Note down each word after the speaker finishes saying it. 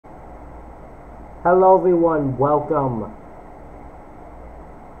Hello everyone, welcome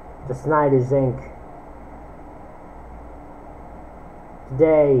to Snyder's Inc.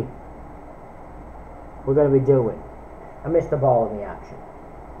 Today, we're going to be doing a Mr. Ball in the action.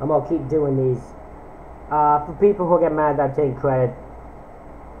 I'm going to keep doing these. For people who get mad that I'm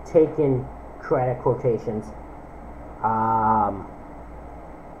taking credit quotations,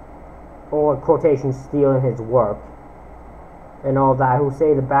 or quotations stealing his work, and all that, who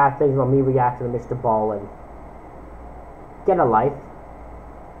say the bad things about me reacting to Mr. Ballin. Get a life.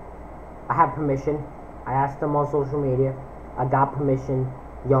 I have permission. I asked them on social media. I got permission.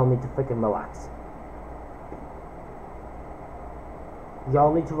 Y'all need to freaking relax.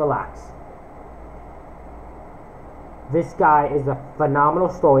 Y'all need to relax. This guy is a phenomenal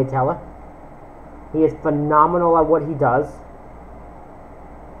storyteller. He is phenomenal at what he does.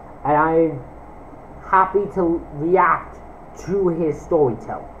 And I'm happy to react to his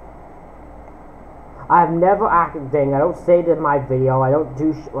storytelling. I have never acted thing. I don't say it in my video. I don't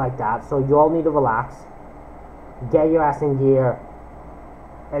do shit like that. So you all need to relax. Get your ass in gear.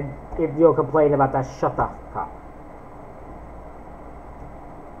 And if you're complaining about that, shut the fuck up.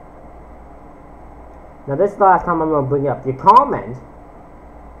 Now this is the last time I'm going to bring up your comment.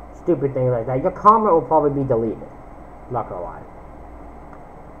 Stupid thing like that. Your comment will probably be deleted. Not gonna lie.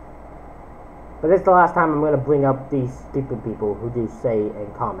 But this is the last time I'm going to bring up these stupid people who do say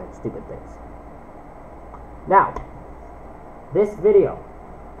and comment stupid things. Now, this video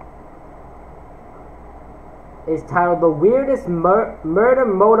is titled The Weirdest Murder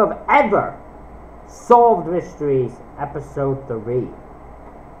Motive Ever Solved Mysteries, Episode 3.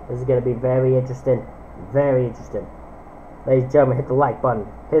 This is going to be very interesting. Very interesting. Ladies and gentlemen, hit the like button.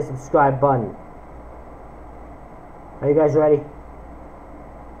 Hit the subscribe button. Are you guys ready?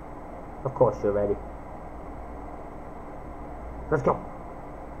 Of course you're ready. Let's go.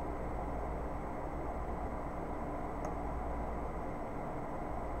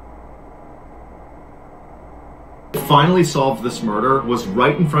 Finally solved this murder was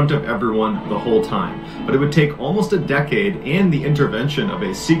right in front of everyone the whole time, but it would take almost a decade and the intervention of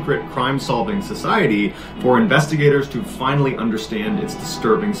a secret crime-solving society for investigators to finally understand its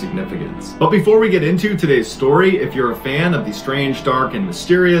disturbing significance. But before we get into today's story, if you're a fan of the strange, dark, and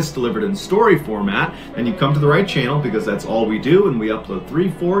mysterious delivered in story format, then you come to the right channel, because that's all we do, and we upload 3,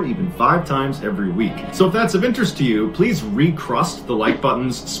 4, even 5 times every week. So if that's of interest to you, please recrust the like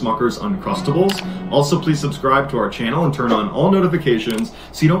buttons, Smucker's Uncrustables. Also, please subscribe to our channel and turn on all notifications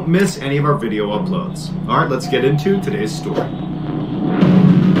so you don't miss any of our video uploads. Alright, let's get into today's story.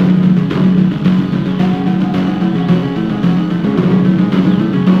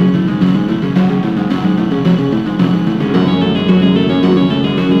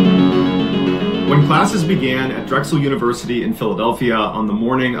 Classes began at Drexel University in Philadelphia on the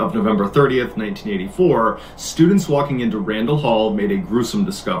morning of November 30th, 1984. Students walking into Randall Hall made a gruesome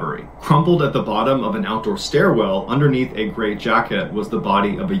discovery. Crumpled at the bottom of an outdoor stairwell underneath a gray jacket was the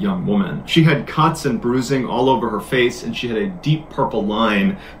body of a young woman. She had cuts and bruising all over her face, and she had a deep purple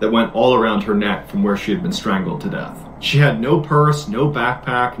line that went all around her neck from where she had been strangled to death. She had no purse, no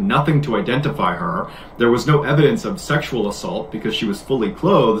backpack, nothing to identify her. There was no evidence of sexual assault because she was fully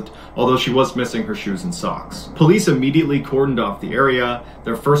clothed, although she was missing her shoes and socks. Police immediately cordoned off the area.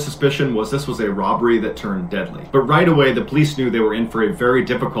 Their first suspicion was this was a robbery that turned deadly. But right away, the police knew they were in for a very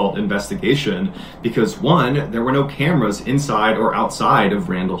difficult investigation because, one, there were no cameras inside or outside of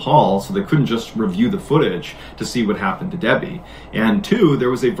Randall Hall, so they couldn't just review the footage to see what happened to Debbie. And two,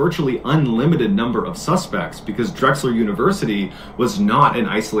 there was a virtually unlimited number of suspects because Drexel University was not an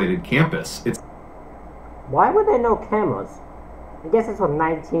isolated campus. Why would there no cameras? I guess it's from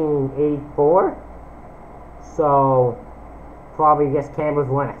 1984, so probably I guess cameras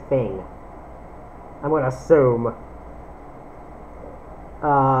weren't a thing. I'm gonna assume.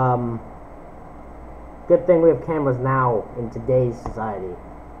 Good thing we have cameras now in today's society.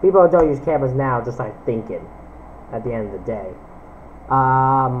 People don't use cameras now, just like thinking at the end of the day.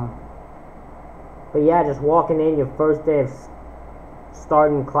 But yeah, just walking in your first day of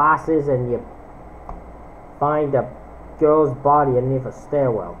starting classes and you find a girl's body underneath a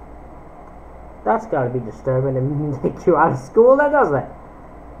stairwell. That's gotta be disturbing and take you out of school, that doesn't it?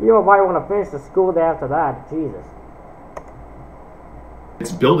 You might want to finish the school day after that. Jesus.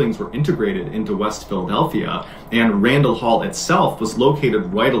 Its buildings were integrated into West Philadelphia, and Randall Hall itself was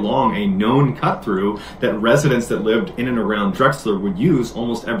located right along a known cut-through that residents that lived in and around Drexel would use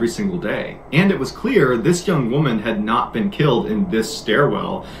almost every single day. And it was clear this young woman had not been killed in this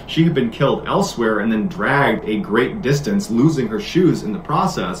stairwell. She had been killed elsewhere and then dragged a great distance, losing her shoes in the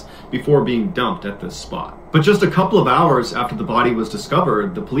process before being dumped at this spot. But just a couple of hours after the body was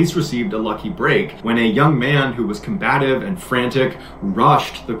discovered, the police received a lucky break when a young man who was combative and frantic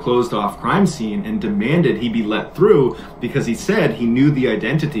rushed the closed-off crime scene and demanded he be let through because he said he knew the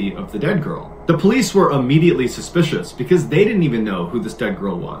identity of the dead girl. The police were immediately suspicious because they didn't even know who this dead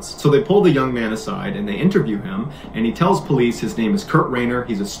girl was. So they pull the young man aside and they interview him, and he tells police his name is Kurt Rayner,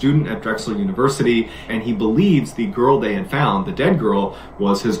 he's a student at Drexel University, and he believes the girl they had found, the dead girl,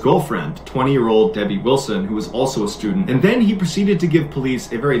 was his girlfriend, 20-year-old Debbie Wilson, who was also a student. And then he proceeded to give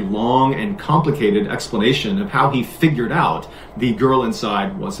police a very long and complicated explanation of how he figured out the girl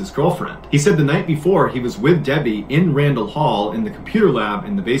inside was his girlfriend. He said the night before he was with Debbie in Randall Hall in the computer lab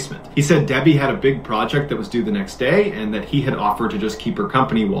in the basement. He said Debbie had a big project that was due the next day and that he had offered to just keep her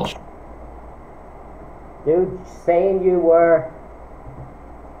company while she... Dude, saying you were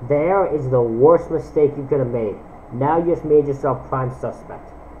there is the worst mistake you could have made. Now you just made yourself prime suspect.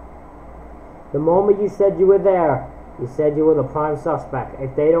 The moment you said you were there, you said you were the prime suspect.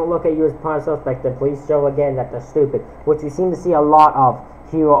 If they don't look at you as prime suspect, then please show again that they're stupid, which we seem to see a lot of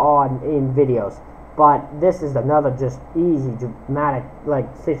here on in videos. But this is another just easy, dramatic,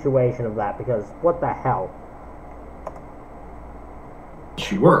 situation of that, because what the hell?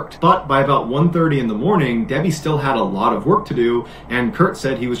 She worked. But by about 1:30 in the morning, Debbie still had a lot of work to do, and Kurt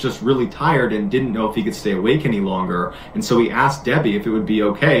said he was just really tired and didn't know if he could stay awake any longer, and so he asked Debbie if it would be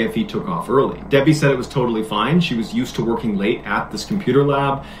okay if he took off early. Debbie said it was totally fine. She was used to working late at this computer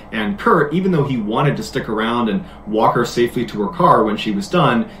lab, and Kurt, even though he wanted to stick around and walk her safely to her car when she was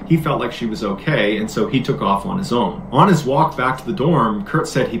done, he felt like she was okay, and so he took off on his own. On his walk back to the dorm, Kurt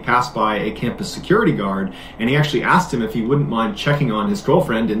said he passed by a campus security guard, and he actually asked him if he wouldn't mind checking on his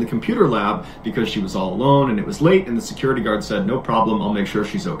girlfriend in the computer lab because she was all alone and it was late, and the security guard said, "No problem, I'll make sure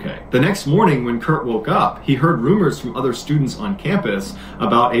she's okay." The next morning when Kurt woke up, he heard rumors from other students on campus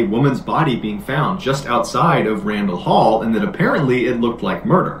about a woman's body being found just outside of Randall Hall and that apparently it looked like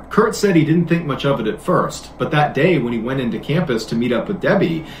murder. Kurt said he didn't think much of it at first, but that day when he went into campus to meet up with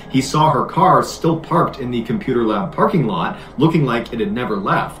Debbie, he saw her car still parked in the computer lab parking lot looking like it had never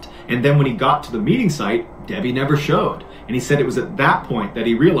left. And then when he got to the meeting site, Debbie never showed. And he said it was at that point that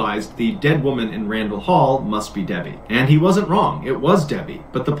he realized the dead woman in Randall Hall must be Debbie. And he wasn't wrong, it was Debbie,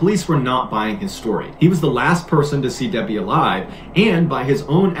 but the police were not buying his story. He was the last person to see Debbie alive, and by his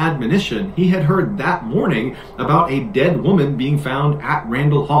own admonition, he had heard that morning about a dead woman being found at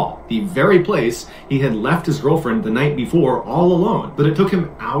Randall Hall, the very place he had left his girlfriend the night before all alone. But it took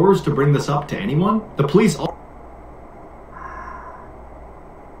him hours to bring this up to anyone. The police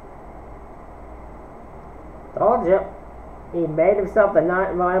Told you. He made himself the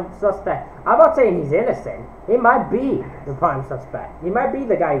prime suspect. I'm not saying he's innocent. He might be the prime suspect. He might be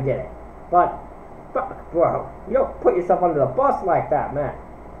the guy who did it. But, bro, you don't put yourself under the bus like that, man.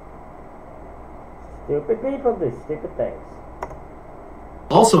 Stupid people do stupid things.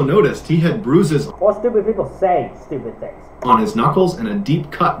 also noticed he had bruises Or stupid people say stupid things on his knuckles and a deep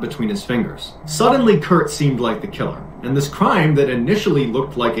cut between his fingers. Suddenly, Kurt seemed like the killer, and this crime that initially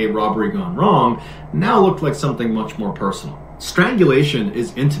looked like a robbery gone wrong now looked like something much more personal. Strangulation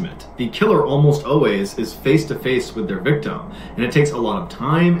is intimate. The killer almost always is face to face with their victim, and it takes a lot of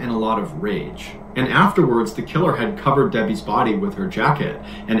time and a lot of rage. And afterwards, the killer had covered Debbie's body with her jacket,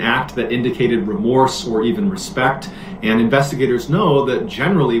 an act that indicated remorse or even respect, and investigators know that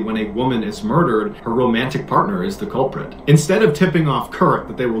generally when a woman is murdered, her romantic partner is the culprit. Instead of tipping off Kurt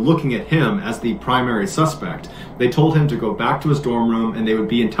that they were looking at him as the primary suspect, they told him to go back to his dorm room and they would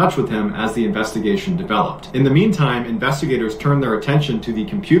be in touch with him as the investigation developed. In the meantime, investigators turned their attention to the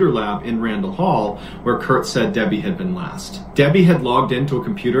computer lab in Randall Hall, where Kurt said Debbie had been last. Debbie had logged into a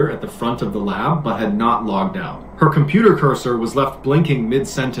computer at the front of the lab, but had not logged out. Her computer cursor was left blinking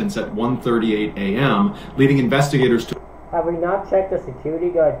mid-sentence at 1:38 a.m., leading investigators to... Have we not checked the security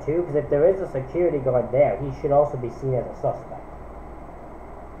guard too? Because if there is a security guard there, he should also be seen as a suspect.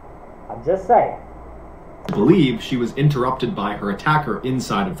 I'm just saying. Believe she was interrupted by her attacker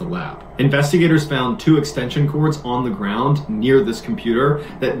inside of the lab. Investigators found 2 extension cords on the ground near this computer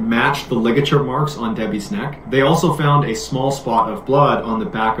that matched the ligature marks on Debbie's neck. They also found a small spot of blood on the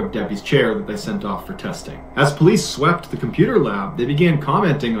back of Debbie's chair that they sent off for testing. As police swept the computer lab, they began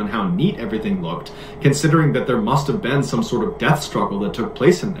commenting on how neat everything looked, considering that there must have been some sort of death struggle that took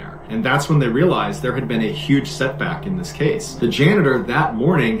place in there. And that's when they realized there had been a huge setback in this case. The janitor that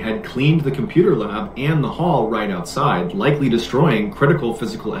morning had cleaned the computer lab and the hall right outside, likely destroying critical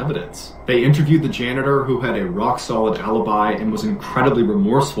physical evidence. They interviewed the janitor, who had a rock-solid alibi and was incredibly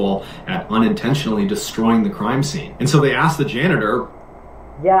remorseful at unintentionally destroying the crime scene. And so they asked the janitor,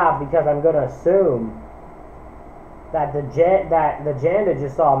 yeah, because I'm going to assume that the janitor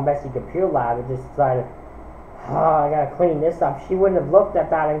just saw a messy computer lab and just decided, oh, I gotta clean this up. She wouldn't have looked at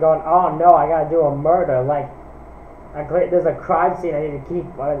that and gone, oh no, I gotta do a murder. Like, there's a crime scene I need to keep.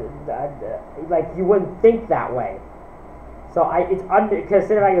 Like, you wouldn't think that way. So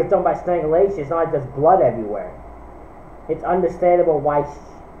considering it was done by strangulation, it's not like there's blood everywhere. It's understandable why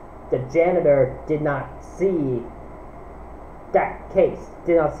the janitor did not see that case,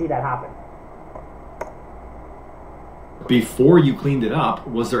 did not see that happen. Before you cleaned it up,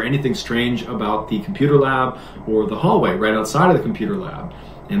 was there anything strange about the computer lab or the hallway right outside of the computer lab?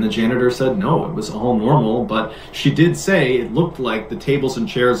 And the janitor said no, it was all normal, but she did say it looked like the tables and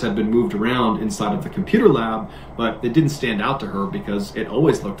chairs had been moved around inside of the computer lab, but it didn't stand out to her because it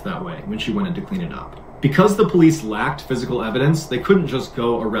always looked that way when she went in to clean it up. Because the police lacked physical evidence, they couldn't just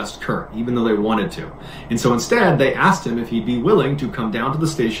go arrest Kurt, even though they wanted to. And so instead, they asked him if he'd be willing to come down to the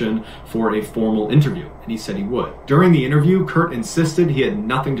station for a formal interview, and he said he would. During the interview, Kurt insisted he had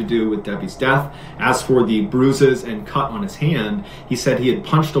nothing to do with Debbie's death. As for the bruises and cut on his hand, he said he had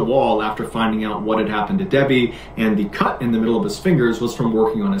punched a wall after finding out what had happened to Debbie, and the cut in the middle of his fingers was from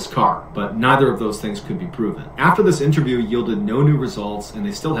working on his car, but neither of those things could be proven. After this interview yielded no new results, and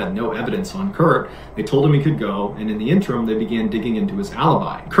they still had no evidence on Kurt, they told him he could go, and in the interim, they began digging into his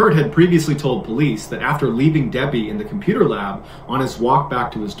alibi. Kurt had previously told police that after leaving Debbie in the computer lab, on his walk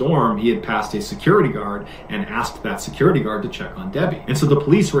back to his dorm, he had passed a security guard and asked that security guard to check on Debbie. And so the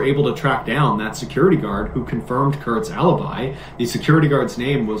police were able to track down that security guard who confirmed Kurt's alibi. The security guard's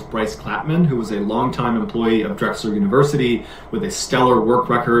name was Bryce Clapman, who was a longtime employee of Drexel University with a stellar work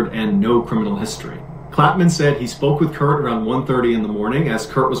record and no criminal history. Clapman said he spoke with Kurt around 1:30 in the morning as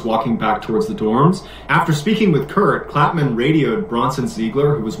Kurt was walking back towards the dorms. After speaking with Kurt, Clapman radioed Bronson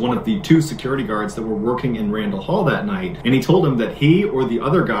Ziegler, who was one of the two security guards that were working in Randall Hall that night, and he told him that he or the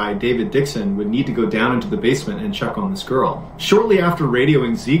other guy, David Dixon, would need to go down into the basement and check on this girl. Shortly after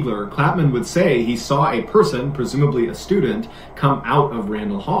radioing Ziegler, Clapman would say he saw a person, presumably a student, come out of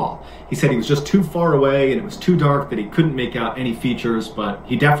Randall Hall. He said he was just too far away and it was too dark that he couldn't make out any features, but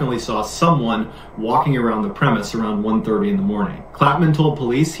he definitely saw someone walking around the premise around 1:30 in the morning. Clapman told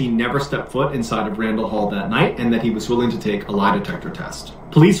police he never stepped foot inside of Randall Hall that night and that he was willing to take a lie detector test.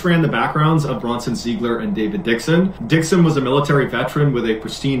 Police ran the backgrounds of Bronson Ziegler and David Dixon. Dixon was a military veteran with a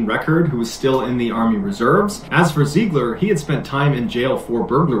pristine record who was still in the Army Reserves. As for Ziegler, he had spent time in jail for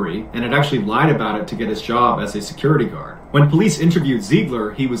burglary and had actually lied about it to get his job as a security guard. When police interviewed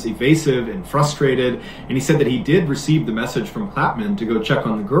Ziegler, he was evasive and frustrated, and he said that he did receive the message from Clapman to go check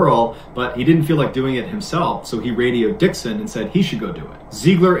on the girl, but he didn't feel like doing it himself, so he radioed Dixon and said he should go do it.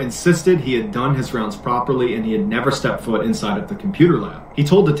 Ziegler insisted he had done his rounds properly and he had never stepped foot inside of the computer lab. He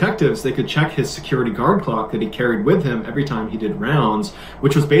told detectives they could check his security guard clock that he carried with him every time he did rounds,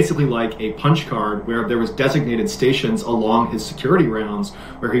 which was basically like a punch card where there was designated stations along his security rounds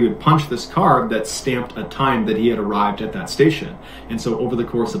where he would punch this card that stamped a time that he had arrived at that station. And so over the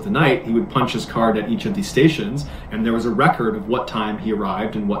course of the night, he would punch his card at each of these stations, and there was a record of what time he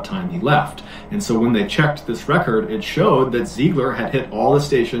arrived and what time he left. And so when they checked this record, it showed that Ziegler had hit all the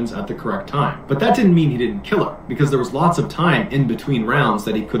stations at the correct time. But that didn't mean he didn't kill her, because there was lots of time in between rounds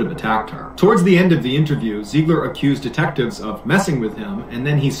that he could have attacked her. Towards the end of the interview, Ziegler accused detectives of messing with him, and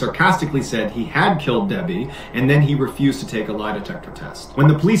then he sarcastically said he had killed Debbie, and then he refused to take a lie detector test. When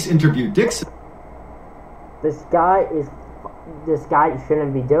the police interviewed Dixon, This guy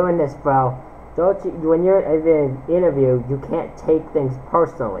shouldn't be doing this, bro. When you're in an interview, you can't take things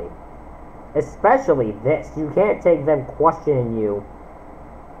personally. Especially this. You can't take them questioning you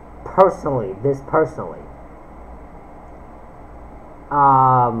personally, this personally.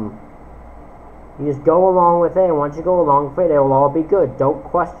 You just go along with it, and once you go along with it, it'll all be good. Don't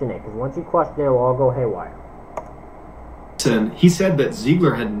question it, because once you question it, it'll all go haywire. he said that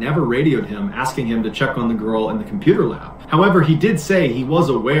Ziegler had never radioed him asking him to check on the girl in the computer lab. However, he did say he was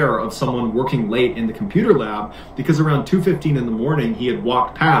aware of someone working late in the computer lab because around 2:15 in the morning he had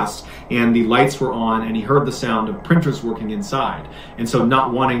walked past and the lights were on and he heard the sound of printers working inside. And so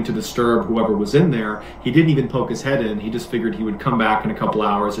not wanting to disturb whoever was in there, he didn't even poke his head in. He just figured he would come back in a couple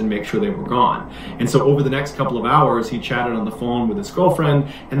hours and make sure they were gone. And so over the next couple of hours, he chatted on the phone with his girlfriend,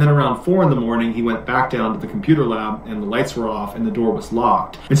 and then around 4 in the morning, he went back down to the computer lab and the lights were off and the door was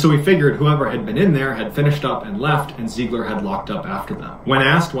locked. And so he figured whoever had been in there had finished up and left, and Ziegler had locked up after them. When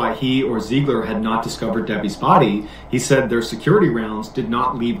asked why he or Ziegler had not discovered Debbie's body, he said their security rounds did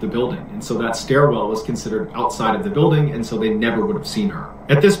not leave the building, and so that stairwell was considered outside of the building, and so they never would have seen her.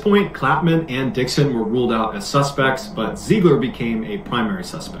 At this point, Klapman and Dixon were ruled out as suspects, but Ziegler became a primary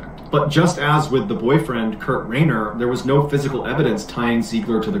suspect. But just as with the boyfriend, Kurt Rayner, there was no physical evidence tying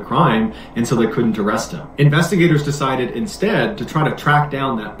Ziegler to the crime, and so they couldn't arrest him. Investigators decided instead to try to track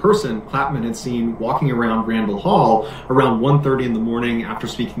down that person Klapman had seen walking around Randall Hall around 1:30 in the morning after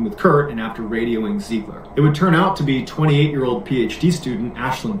speaking with Kurt and after radioing Ziegler. It would turn out to be 28-year-old PhD student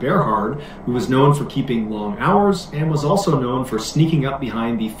Ashlyn Berhard, who was known for keeping long hours and was also known for sneaking up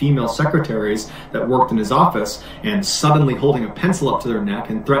behind the female secretaries that worked in his office and suddenly holding a pencil up to their neck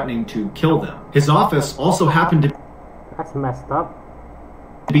and threatening to kill them. His office also happened to That's messed up.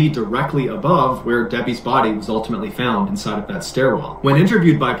 be directly above where Debbie's body was ultimately found inside of that stairwell. When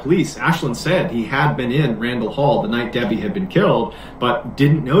interviewed by police, Ashlyn said he had been in Randall Hall the night Debbie had been killed, but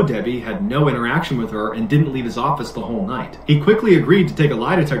didn't know Debbie, had no interaction with her, and didn't leave his office the whole night. He quickly agreed to take a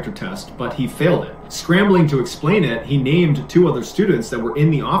lie detector test, but he failed it. Scrambling to explain it, he named 2 other students that were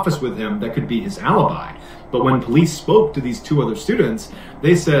in the office with him that could be his alibi. But when police spoke to these 2 other students,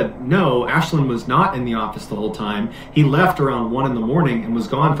 they said, no, Ashlyn was not in the office the whole time. He left around 1 in the morning and was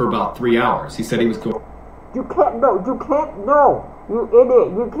gone for about 3 hours. He said he was going. You can't know, you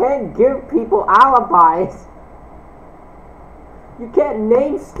idiot. You can't give people alibis. You can't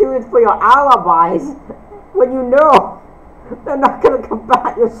name students for your alibis when you know they're not going to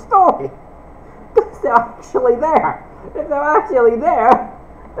combat your story. Because they're actually there. If they're actually there,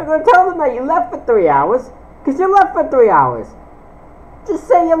 they're going to tell them that you left for 3 hours. Because you left for 3 hours. Just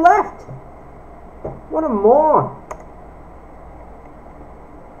say you left. What a moron.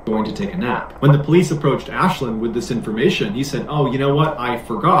 Going to take a nap. When the police approached Ashlyn with this information, he said, oh, you know what? I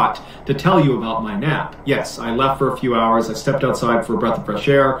forgot to tell you about my nap. Yes, I left for a few hours. I stepped outside for a breath of fresh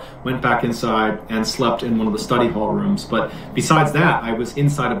air, went back inside, and slept in one of the study hall rooms. But besides that, I was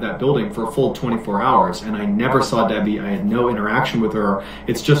inside of that building for a full 24 hours, and I never saw Debbie. I had no interaction with her.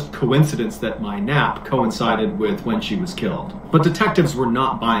 It's just coincidence that my nap coincided with when she was killed. But detectives were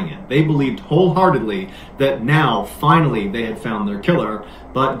not buying it. They believed wholeheartedly that now, finally, they had found their killer.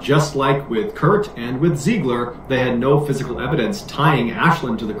 But just like with Kurt and with Ziegler, they had no physical evidence tying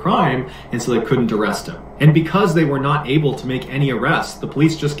Ashlyn to the crime, and so they couldn't arrest him. And because they were not able to make any arrests, the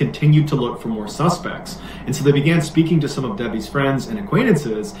police just continued to look for more suspects. And so they began speaking to some of Debbie's friends and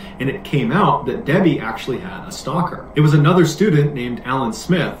acquaintances, and it came out that Debbie actually had a stalker. It was another student named Alan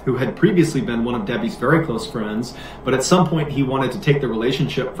Smith, who had previously been one of Debbie's very close friends, but at some point he wanted to take the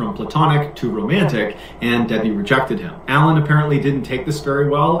relationship from platonic to romantic, and Debbie rejected him. Alan apparently didn't take this very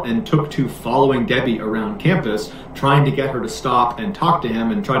well and took to following Debbie around campus, trying to get her to stop and talk to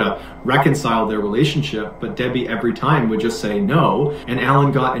him and try to reconcile their relationship, but Debbie every time would just say no, and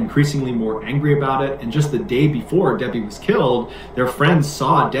Alan got increasingly more angry about it, and just the day before Debbie was killed, their friends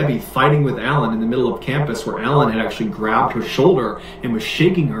saw Debbie fighting with Alan in the middle of campus, where Alan had actually grabbed her shoulder and was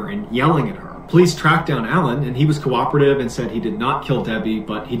shaking her and yelling at her. Police tracked down Alan, and he was cooperative and said he did not kill Debbie,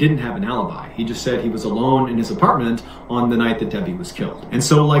 but he didn't have an alibi. He just said he was alone in his apartment on the night that Debbie was killed. And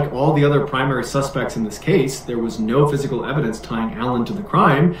so, like all the other primary suspects in this case, there was no physical evidence tying Alan to the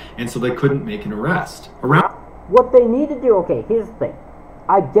crime, and so they couldn't make an arrest. What they need to do, okay, here's the thing.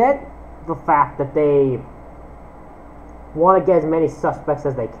 I get the fact that they want to get as many suspects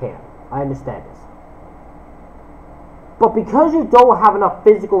as they can. I understand this. But because you don't have enough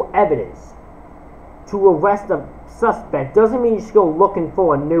physical evidence to arrest a suspect doesn't mean you should go looking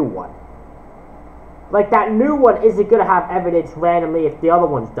for a new one. Like, that new one isn't going to have evidence randomly if the other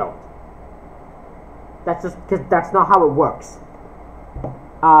ones don't. That's just because that's not how it works.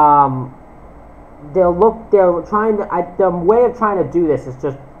 The way of trying to do this is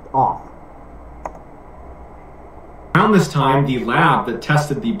just off. Around this time, the lab that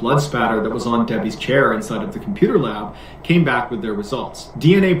tested the blood spatter that was on Debbie's chair inside of the computer lab came back with their results.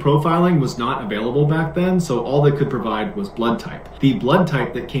 DNA profiling was not available back then, so all they could provide was blood type. The blood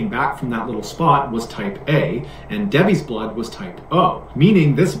type that came back from that little spot was type A, and Debbie's blood was type O,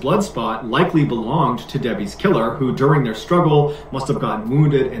 meaning this blood spot likely belonged to Debbie's killer, who during their struggle must have gotten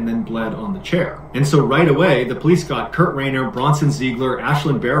wounded and then bled on the chair. And so right away, the police got Kurt Rayner, Bronson Ziegler,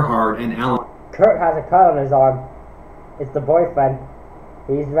 Ashlyn Berhard, and Alan. Kurt has a cut on his arm. It's the boyfriend.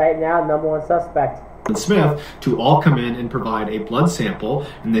 He's right now #1 suspect. Smith to all come in and provide a blood sample,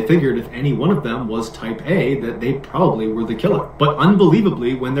 and they figured if any one of them was type A, that they probably were the killer. But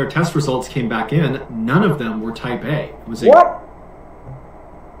unbelievably, when their test results came back in, none of them were type A. It was what?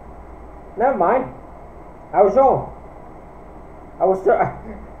 Never mind. I was wrong.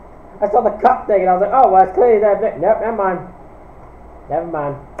 I saw the cup thing and I was like, oh, well, it's clearly that big. Nope, never mind. Never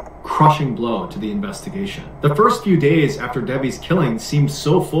mind. crushing blow to the investigation. The first few days after Debbie's killing seemed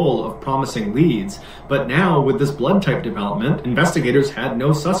so full of promising leads, but now with this blood type development, investigators had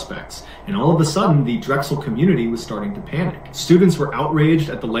no suspects, and all of a sudden the Drexel community was starting to panic. Students were outraged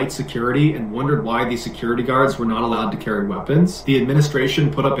at the light security and wondered why the security guards were not allowed to carry weapons. The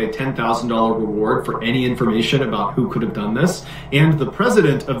administration put up a $10,000 reward for any information about who could have done this, and the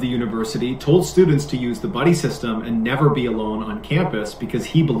president of the university told students to use the buddy system and never be alone on campus because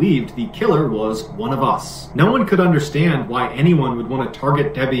he believed the killer was one of us. No one could understand why anyone would want to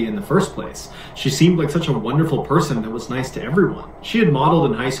target Debbie in the first place. She seemed like such a wonderful person that was nice to everyone. She had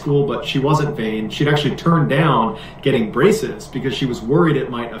modeled in high school, but she wasn't vain. She'd actually turned down getting braces because she was worried it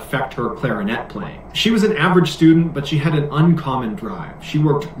might affect her clarinet playing. She was an average student, but she had an uncommon drive. She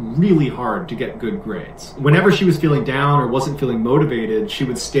worked really hard to get good grades. Whenever she was feeling down or wasn't feeling motivated, she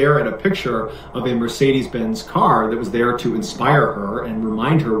would stare at a picture of a Mercedes-Benz car that was there to inspire her and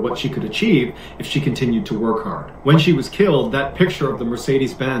remind her what she could achieve if she continued to work hard. When she was killed, that picture of the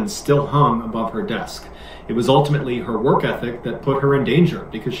Mercedes-Benz still hung above her desk. It was ultimately her work ethic that put her in danger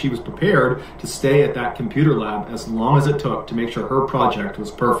because she was prepared to stay at that computer lab as long as it took to make sure her project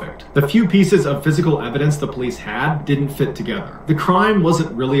was perfect. The few pieces of physical evidence the police had didn't fit together. The crime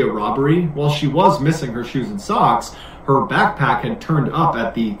wasn't really a robbery. While she was missing her shoes and socks, her backpack had turned up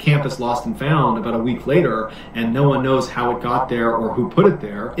at the campus lost and found about a week later, and no one knows how it got there or who put it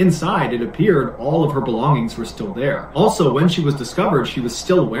there. Inside, it appeared all of her belongings were still there. Also, when she was discovered, she was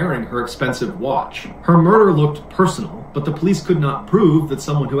still wearing her expensive watch. Her murder looked personal, but the police could not prove that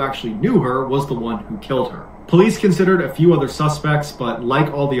someone who actually knew her was the one who killed her. Police considered a few other suspects, but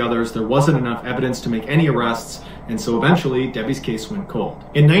like all the others, there wasn't enough evidence to make any arrests, and so eventually Debbie's case went cold.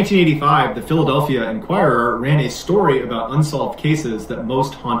 In 1985, the Philadelphia Inquirer ran a story about unsolved cases that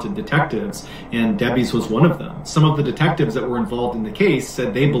most haunted detectives, and Debbie's was one of them. Some of the detectives that were involved in the case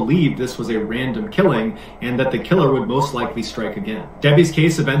said they believed this was a random killing and that the killer would most likely strike again. Debbie's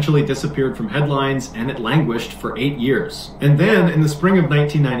case eventually disappeared from headlines, and it languished for 8 years. And then, in the spring of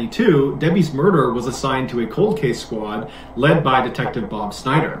 1992, Debbie's murder was assigned to a cold case squad led by Detective Bob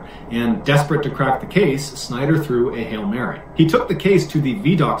Snyder, and desperate to crack the case, Snyder threw a Hail Mary. He took the case to the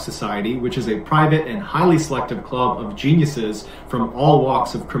VDOC Society, which is a private and highly selective club of geniuses from all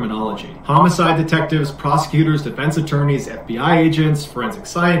walks of criminology. Homicide detectives, prosecutors, defense attorneys, FBI agents, forensic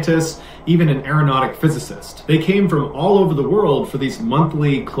scientists, even an aeronautic physicist. They came from all over the world for these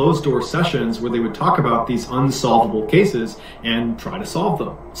monthly closed-door sessions where they would talk about these unsolvable cases and try to solve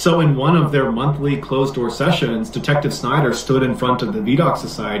them. So in one of their monthly closed-door sessions, Detective Snyder stood in front of the VDOC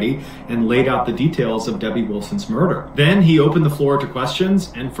Society and laid out the details of Debbie Wilson's murder. Then he opened the floor to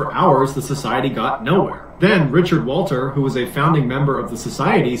questions, and for hours the society got nowhere. Then Richard Walter, who was a founding member of the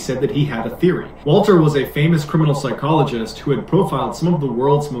society, said that he had a theory. Walter was a famous criminal psychologist who had profiled some of the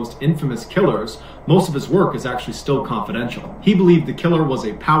world's most infamous killers. Most of his work is actually still confidential. He believed the killer was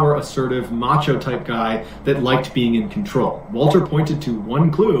a power-assertive, macho-type guy that liked being in control. Walter pointed to one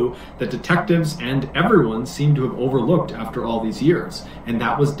clue that detectives and everyone seemed to have overlooked after all these years, and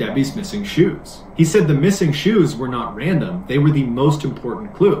that was Debbie's missing shoes. He said the missing shoes were not random, they were the most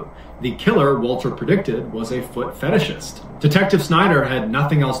important clue. The killer, Walter predicted, was a foot fetishist. Detective Snyder had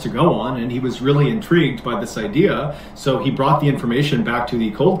nothing else to go on, and he was really intrigued by this idea, so he brought the information back to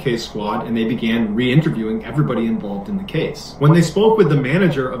the cold case squad, and they began re-interviewing everybody involved in the case. When they spoke with the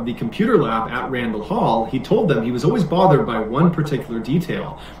manager of the computer lab at Randall Hall, he told them he was always bothered by one particular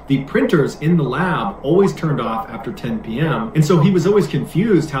detail. The printers in the lab always turned off after 10 p.m., and so he was always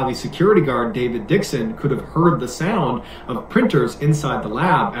confused how the security guard, David Dixon, could have heard the sound of printers inside the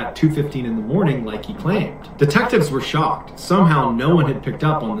lab at 2:15 in the morning like he claimed. Detectives were shocked. Somehow no one had picked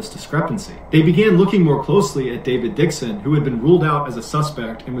up on this discrepancy. They began looking more closely at David Dixon, who had been ruled out as a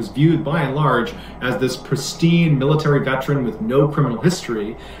suspect and was viewed by and large as this pristine military veteran with no criminal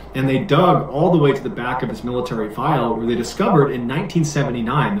history, and they dug all the way to the back of his military file where they discovered in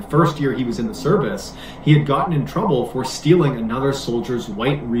 1979, the first year he was in the service, he had gotten in trouble for stealing another soldier's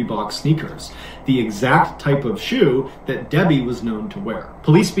white Reebok sneakers, the exact type of shoe that Debbie was known to wear.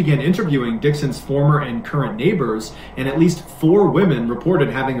 Police began interviewing Dixon's former and current neighbors, and at least 4 women reported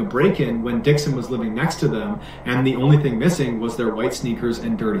having a break-in when Dixon was living next to them, and the only thing missing was their white sneakers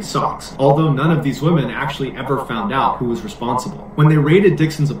and dirty socks, although none of these women actually ever found out who was responsible. When they raided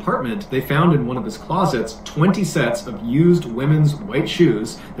Dixon's apartment, they found in one of his closets 20 sets of used women's white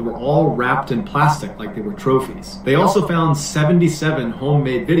shoes that were all wrapped in plastic like they were trophies. They also found 77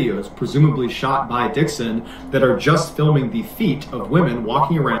 homemade videos, presumably shot by Dixon, that are just filming the feet of women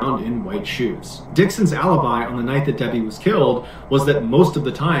walking around around in white shoes. Dixon's alibi on the night that Debbie was killed was that most of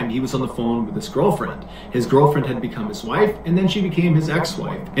the time he was on the phone with his girlfriend. His girlfriend had become his wife, and then she became his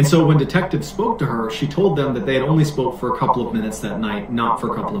ex-wife. And so when detectives spoke to her, she told them that they had only spoke for a couple of minutes that night, not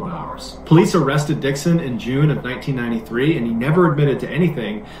for a couple of hours. Police arrested Dixon in June of 1993, and he never admitted to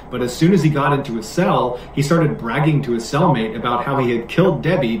anything, but as soon as he got into his cell, he started bragging to his cellmate about how he had killed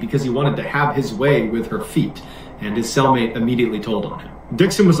Debbie because he wanted to have his way with her feet, and his cellmate immediately told on him.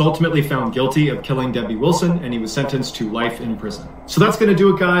 Dixon was ultimately found guilty of killing Debbie Wilson, and he was sentenced to life in prison. So that's going to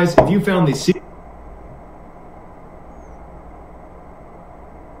do it, guys. If you found these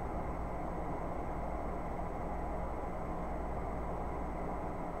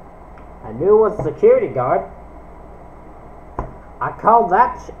I knew it was a security guard. I called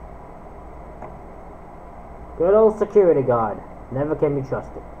that good old security guard. Never can be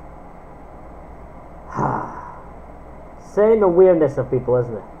trusted. Saying the weirdness of people,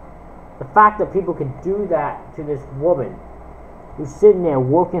 isn't it? The fact that people can do that to this woman who's sitting there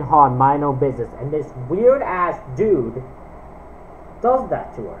working hard, mind her own business, and this weird ass dude does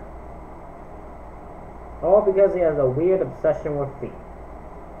that to her. All because he has a weird obsession with feet.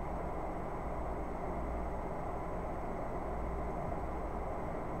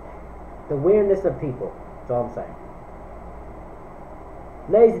 The weirdness of people. That's all I'm saying.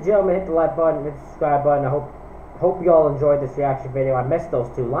 Ladies and gentlemen, hit the like button, hit the subscribe button. I hope you all enjoyed this reaction video. I messed those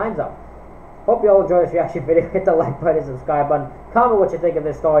two lines up. Hope you all enjoyed this reaction video. Hit the like button, subscribe button. Comment what you think of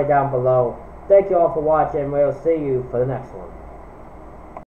this story down below. Thank you all for watching. We'll see you for the next one.